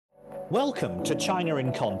Welcome to China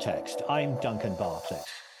in Context. I'm Duncan Bartlett.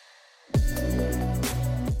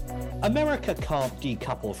 America can't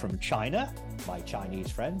decouple from China, my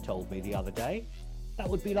Chinese friend told me the other day. That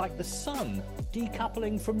would be like the sun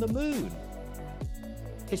decoupling from the moon.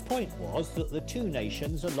 His point was that the two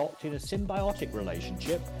nations are locked in a symbiotic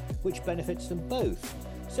relationship which benefits them both,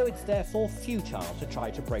 so it's therefore futile to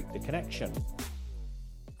try to break the connection.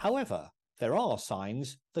 However, there are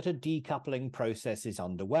signs that a decoupling process is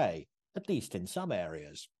underway, at least in some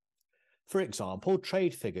areas. For example,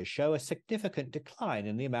 trade figures show a significant decline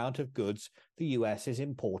in the amount of goods the US is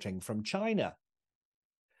importing from China.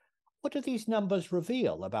 What do these numbers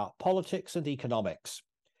reveal about politics and economics?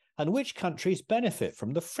 And which countries benefit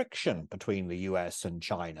from the friction between the US and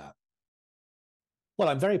China? Well,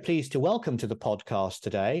 I'm very pleased to welcome to the podcast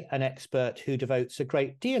today an expert who devotes a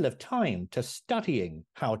great deal of time to studying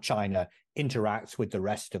how China interacts with the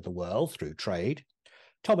rest of the world through trade.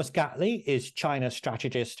 Thomas Gatley is China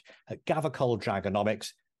strategist at Gavekal Dragonomics,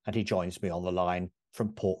 and he joins me on the line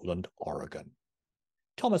from Portland, Oregon.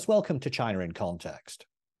 Thomas, welcome to China in Context.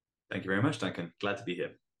 Thank you very much, Duncan. Glad to be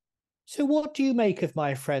here. So what do you make of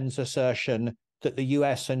my friend's assertion that the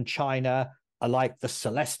US and China are like the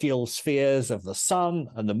celestial spheres of the sun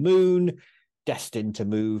and the moon, destined to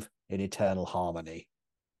move in eternal harmony?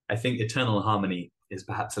 I think eternal harmony is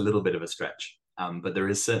perhaps a little bit of a stretch. But there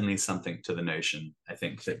is certainly something to the notion, I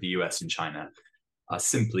think, that the US and China are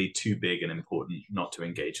simply too big and important not to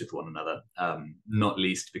engage with one another, not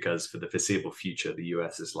least because for the foreseeable future, the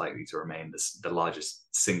US is likely to remain the largest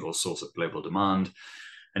single source of global demand,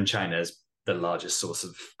 and China is the largest source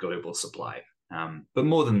of global supply. But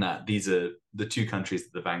more than that, these are the two countries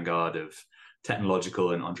at the vanguard of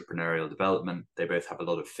technological and entrepreneurial development. They both have a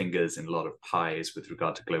lot of fingers in a lot of pies with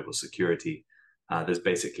regard to global security. There's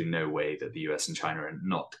basically no way that the US and China are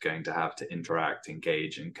not going to have to interact,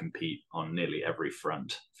 engage, and compete on nearly every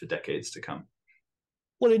front for decades to come.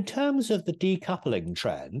 Well, in terms of the decoupling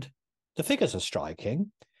trend, the figures are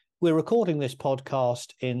striking. We're recording this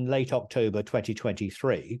podcast in late October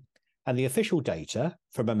 2023, and the official data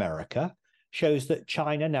from America shows that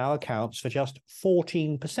China now accounts for just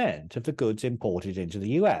 14% of the goods imported into the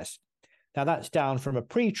US. Now, that's down from a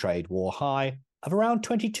pre-trade war high of around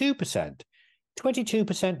 22%.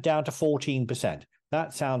 22% down to 14%.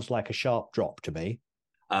 That sounds like a sharp drop to me.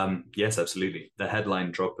 Yes, absolutely. The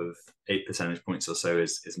headline drop of 8 percentage points or so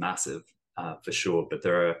is massive, for sure. But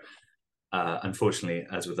there are, unfortunately,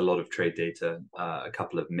 as with a lot of trade data, a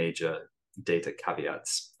couple of major data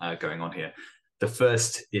caveats going on here. The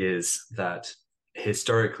first is that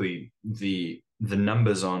historically, the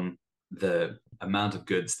numbers on the amount of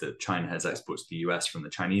goods that China has exported to the US from the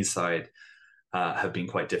Chinese side have been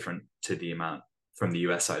quite different to the amount from the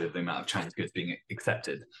US side of the amount of Chinese goods being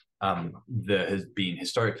accepted. There has been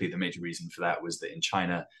historically the major reason for that was that in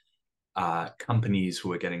China, companies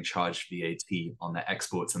were getting charged VAT on their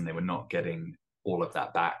exports and they were not getting all of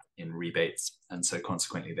that back in rebates. And so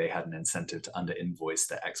consequently, they had an incentive to under invoice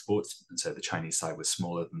their exports. And so the Chinese side was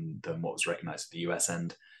smaller than what was recognized at the US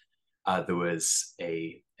end. There was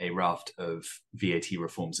a raft of VAT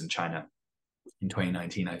reforms in China in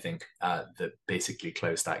 2019, I think, that basically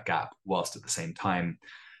closed that gap, whilst at the same time,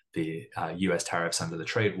 the US tariffs under the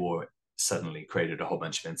trade war suddenly created a whole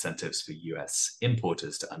bunch of incentives for US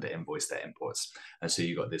importers to under-invoice their imports. And so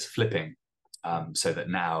you got this flipping, so that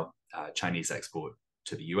now Chinese export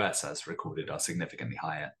to the US, as recorded, are significantly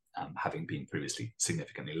higher, having been previously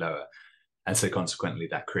significantly lower. And so consequently,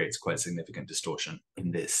 that creates quite significant distortion in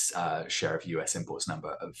this share of US imports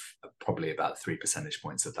number of probably about 3 percentage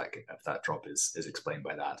points of that drop is explained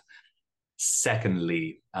by that.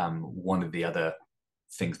 Secondly, one of the other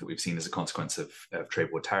things that we've seen as a consequence of trade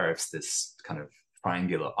war tariffs, this kind of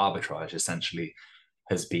triangular arbitrage essentially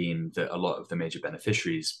has been that a lot of the major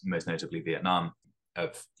beneficiaries, most notably Vietnam,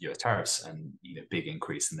 of US tariffs and big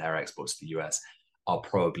increase in their exports to the US, are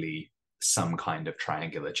probably some kind of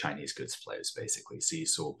triangular Chinese goods flows, basically. So you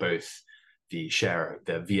saw both the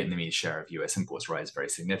Vietnamese share of US imports rise very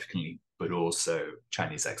significantly, but also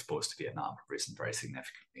Chinese exports to Vietnam have risen very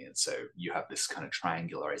significantly. And so you have this kind of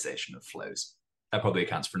triangularization of flows. That probably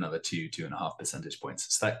accounts for another 2.5 percentage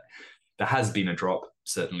points. So that there has been a drop,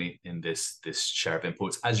 certainly, in this share of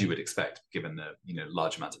imports, as you would expect, given the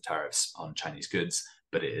large amounts of tariffs on Chinese goods,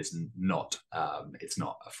 but it is not, it's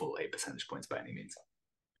not a full 8 percentage points by any means.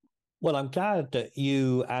 Well, I'm glad that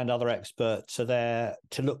you and other experts are there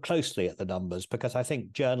to look closely at the numbers, because I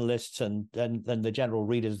think journalists and the general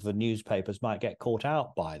readers of the newspapers might get caught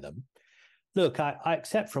out by them. Look, I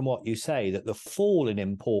accept from what you say that the fall in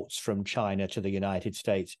imports from China to the United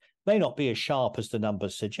States may not be as sharp as the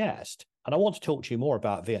numbers suggest, And I want to talk to you more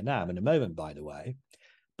about Vietnam in a moment, by the way.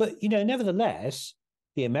 But, nevertheless,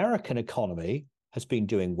 the American economy has been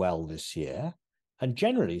doing well this year. And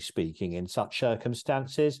generally speaking, in such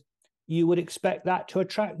circumstances, you would expect that to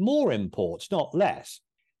attract more imports, not less.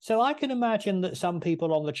 So I can imagine that some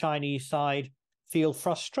people on the Chinese side feel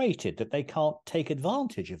frustrated that they can't take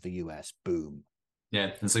advantage of the US boom.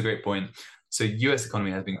 Yeah, that's a great point. So US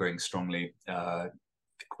economy has been growing strongly.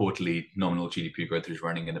 Quarterly nominal GDP growth is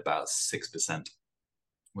running at about 6%,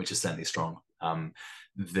 which is certainly strong.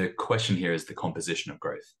 The question here is the composition of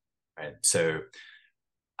growth, right? So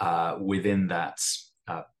within that,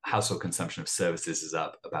 household consumption of services is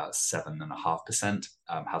up about 7.5%.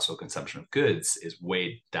 Household consumption of goods is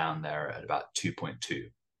way down there at about 2.2.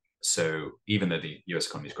 So even though the US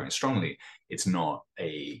economy is growing strongly, it's not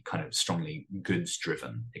a kind of strongly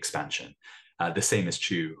goods-driven expansion. The same is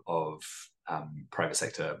true of private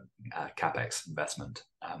sector capex investment.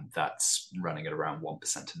 That's running at around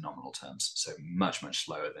 1% in nominal terms, so much, much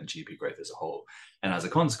slower than GDP growth as a whole. And as a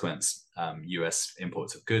consequence, US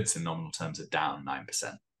imports of goods in nominal terms are down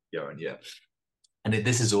 9% year on year. And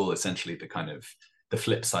this is all essentially the kind of the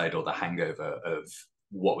flip side or the hangover of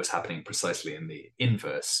what was happening precisely in the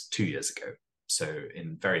inverse 2 years ago. So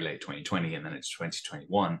in very late 2020 and then it's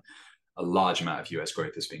 2021, a large amount of US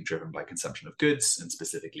growth is being driven by consumption of goods and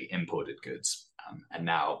specifically imported goods. And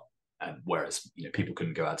now, whereas people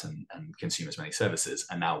couldn't go out and consume as many services,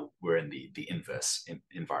 and now we're in the inverse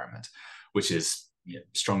environment, which is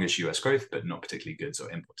strongish US growth, but not particularly goods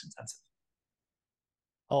or import intensive.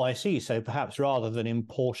 Oh, I see. So perhaps rather than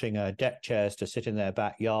importing deck chairs to sit in their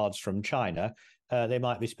backyards from China, they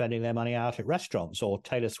might be spending their money out at restaurants or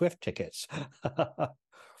Taylor Swift tickets.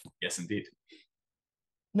 Yes, indeed.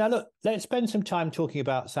 Now, look, let's spend some time talking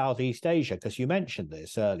about Southeast Asia, because you mentioned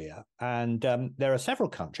this earlier. And there are several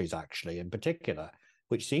countries, actually, in particular,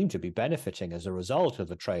 which seem to be benefiting as a result of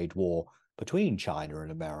the trade war between China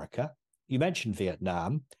and America. You mentioned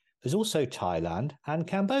Vietnam. There's also Thailand and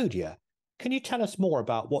Cambodia. Can you tell us more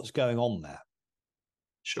about what's going on there?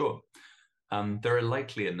 Sure. There are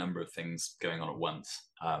likely a number of things going on at once.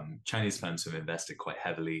 Chinese firms have invested quite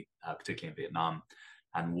heavily, particularly in Vietnam.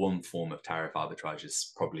 And one form of tariff arbitrage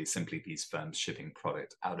is probably simply these firms shipping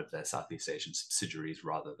product out of their Southeast Asian subsidiaries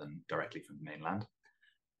rather than directly from the mainland.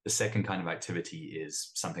 The second kind of activity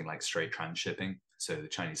is something like straight transshipping. So the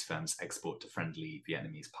Chinese firms export to friendly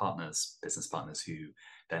Vietnamese partners, business partners, who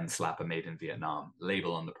then slap a made in Vietnam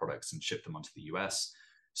label on the products and ship them onto the US.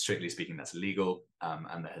 Strictly speaking, that's illegal.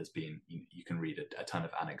 And there has been, you can read a ton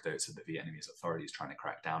of anecdotes of the Vietnamese authorities trying to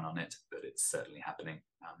crack down on it, but it's certainly happening.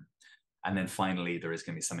 And then finally, there is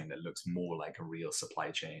going to be something that looks more like a real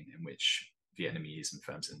supply chain in which Vietnamese and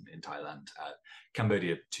firms in Thailand,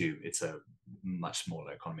 Cambodia too, it's a much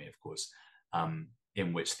smaller economy, of course,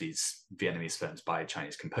 in which these Vietnamese firms buy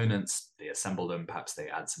Chinese components, they assemble them, perhaps they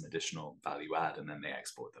add some additional value add, and then they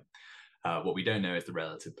export them. What we don't know is the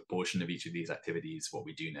relative proportion of each of these activities. What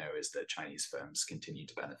we do know is that Chinese firms continue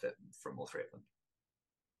to benefit from all three of them.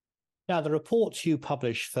 Now, the reports you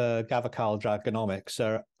publish for Gavekal Dragonomics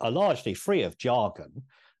are largely free of jargon,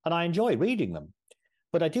 and I enjoy reading them.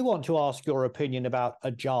 But I do want to ask your opinion about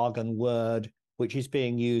a jargon word which is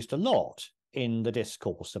being used a lot in the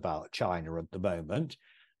discourse about China at the moment,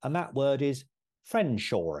 and that word is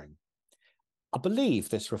friendshoring. I believe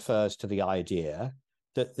this refers to the idea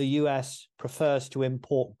that the US prefers to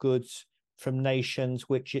import goods from nations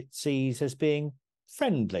which it sees as being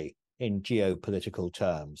friendly in geopolitical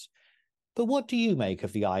terms. But what do you make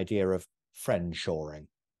of the idea of friendshoring?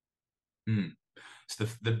 So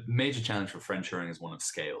the major challenge for friendshoring is one of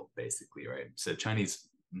scale, basically, right? So Chinese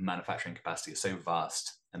manufacturing capacity is so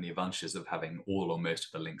vast, and the advantages of having all or most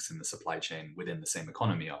of the links in the supply chain within the same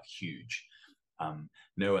economy are huge.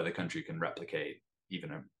 No other country can replicate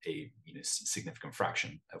even a significant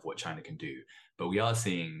fraction of what China can do. But we are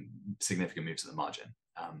seeing significant moves at the margin.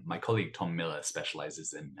 My colleague Tom Miller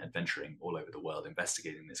specializes in adventuring all over the world,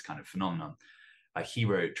 investigating this kind of phenomenon. He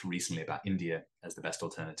wrote recently about India as the best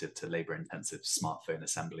alternative to labor-intensive smartphone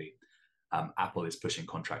assembly. Apple is pushing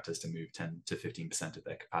contractors to move 10 to 15% of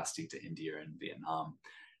their capacity to India and Vietnam.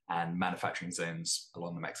 And manufacturing zones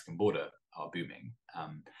along the Mexican border are booming.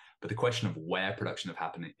 But the question of where production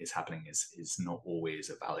is happening is not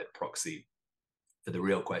always a valid proxy for the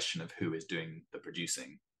real question of who is doing the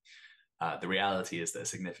producing. The reality is that a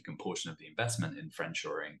significant portion of the investment in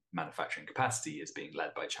friendshoring manufacturing capacity is being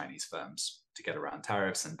led by Chinese firms to get around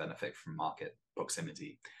tariffs and benefit from market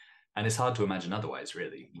proximity. And it's hard to imagine otherwise,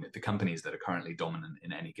 really. The companies that are currently dominant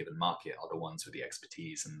in any given market are the ones with the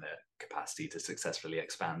expertise and the capacity to successfully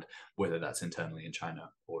expand, whether that's internally in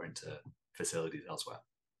China or into facilities elsewhere.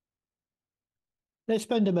 Let's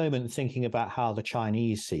spend a moment thinking about how the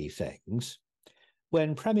Chinese see things.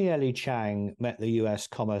 When Premier Li Qiang met the US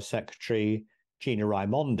Commerce Secretary Gina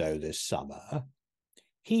Raimondo this summer,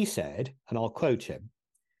 he said, and I'll quote him,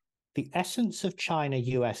 "The essence of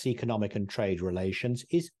China-US economic and trade relations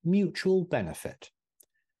is mutual benefit.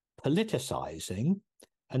 Politicizing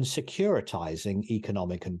and securitizing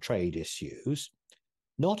economic and trade issues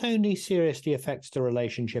not only seriously affects the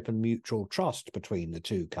relationship and mutual trust between the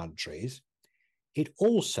two countries, it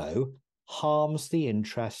also harms the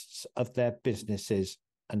interests of their businesses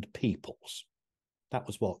and peoples." That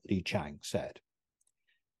was what Li Qiang said.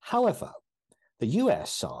 However, the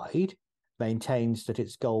US side maintains that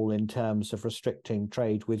its goal in terms of restricting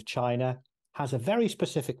trade with China has a very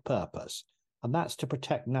specific purpose, and that's to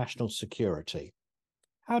protect national security.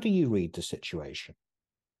 How do you read the situation?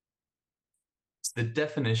 The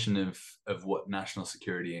definition of what national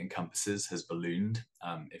security encompasses has ballooned,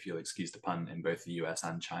 if you'll excuse the pun, in both the US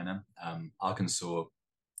and China. Arkansas,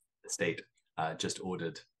 the state, just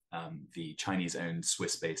ordered the Chinese-owned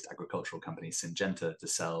Swiss-based agricultural company Syngenta to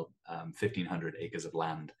sell 1,500 acres of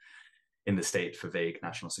land in the state for vague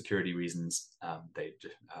national security reasons. They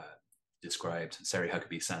described, Sarah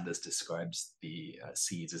Huckabee Sanders describes the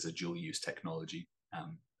seeds as a dual-use technology,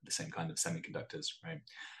 the same kind of semiconductors, right?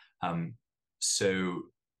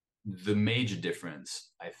 So the major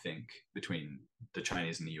difference, I think, between the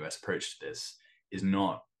Chinese and the US approach to this is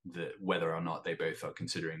not whether or not they both are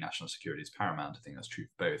considering national security as paramount. I think that's true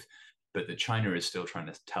for both, but that China is still trying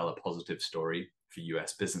to tell a positive story for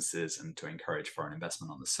US businesses and to encourage foreign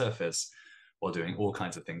investment on the surface, while doing all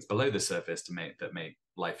kinds of things below the surface to make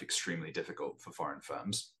life extremely difficult for foreign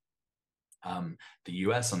firms. The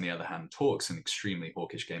US, on the other hand, talks an extremely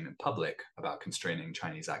hawkish game in public about constraining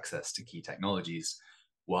Chinese access to key technologies,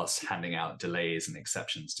 whilst handing out delays and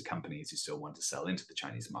exceptions to companies who still want to sell into the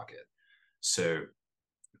Chinese market. So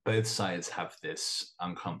both sides have this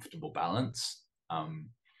uncomfortable balance.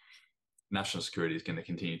 National security is going to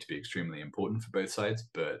continue to be extremely important for both sides,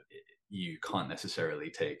 but you can't necessarily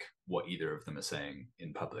take what either of them are saying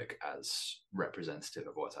in public as representative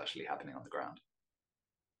of what's actually happening on the ground.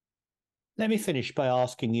 Let me finish by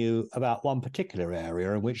asking you about one particular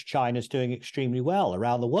area in which China's doing extremely well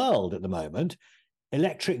around the world at the moment,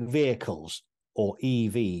 electric vehicles, or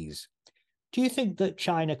EVs. Do you think that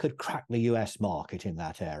China could crack the US market in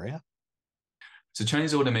that area? So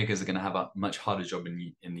Chinese automakers are going to have a much harder job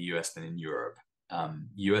in the US than in Europe.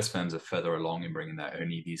 US firms are further along in bringing their own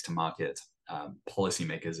EVs to market.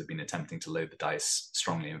 Policymakers have been attempting to load the dice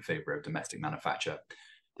strongly in favor of domestic manufacture.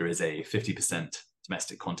 There is a 50%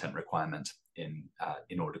 domestic content requirement in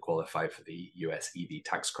order to qualify for the US EV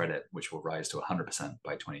tax credit, which will rise to 100%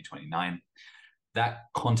 by 2029. That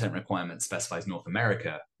content requirement specifies North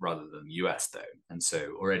America rather than the US, though. And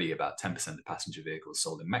so already about 10% of passenger vehicles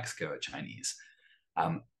sold in Mexico are Chinese.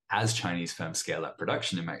 As Chinese firms scale up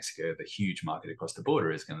production in Mexico, the huge market across the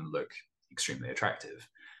border is going to look extremely attractive.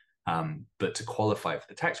 But to qualify for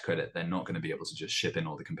the tax credit, they're not going to be able to just ship in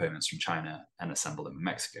all the components from China and assemble them in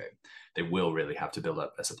Mexico. They will really have to build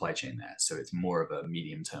up a supply chain there. So it's more of a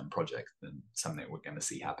medium-term project than something we're going to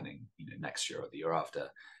see happening, next year or the year after.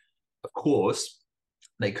 Of course,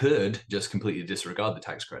 they could just completely disregard the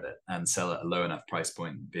tax credit and sell at a low enough price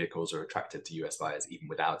point vehicles are attractive to US buyers even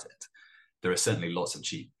without it. There are certainly lots of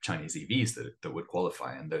cheap Chinese EVs that would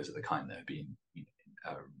qualify, and those are the kind that have been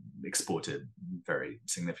exported very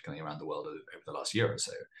significantly around the world over the last year or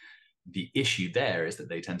so. The issue there is that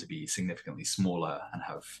they tend to be significantly smaller and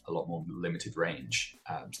have a lot more limited range,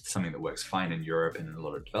 something that works fine in Europe and in a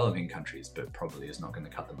lot of developing countries, but probably is not going to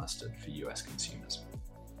cut the mustard for US consumers.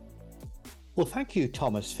 Well, thank you,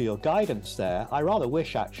 Thomas, for your guidance there. I rather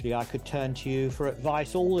wish, actually, I could turn to you for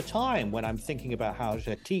advice all the time when I'm thinking about how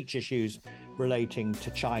to teach issues relating to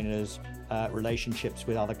China's relationships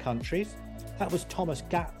with other countries. That was Thomas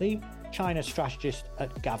Gatley, China strategist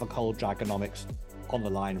at Gavekal Dragonomics, on the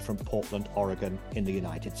line from Portland, Oregon, in the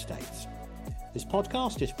United States. This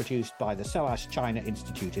podcast is produced by the SOAS China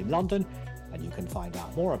Institute in London, and you can find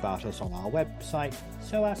out more about us on our website,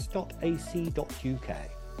 soas.ac.uk.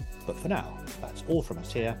 But for now, that's all from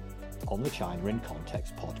us here on the China in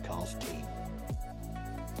Context podcast team.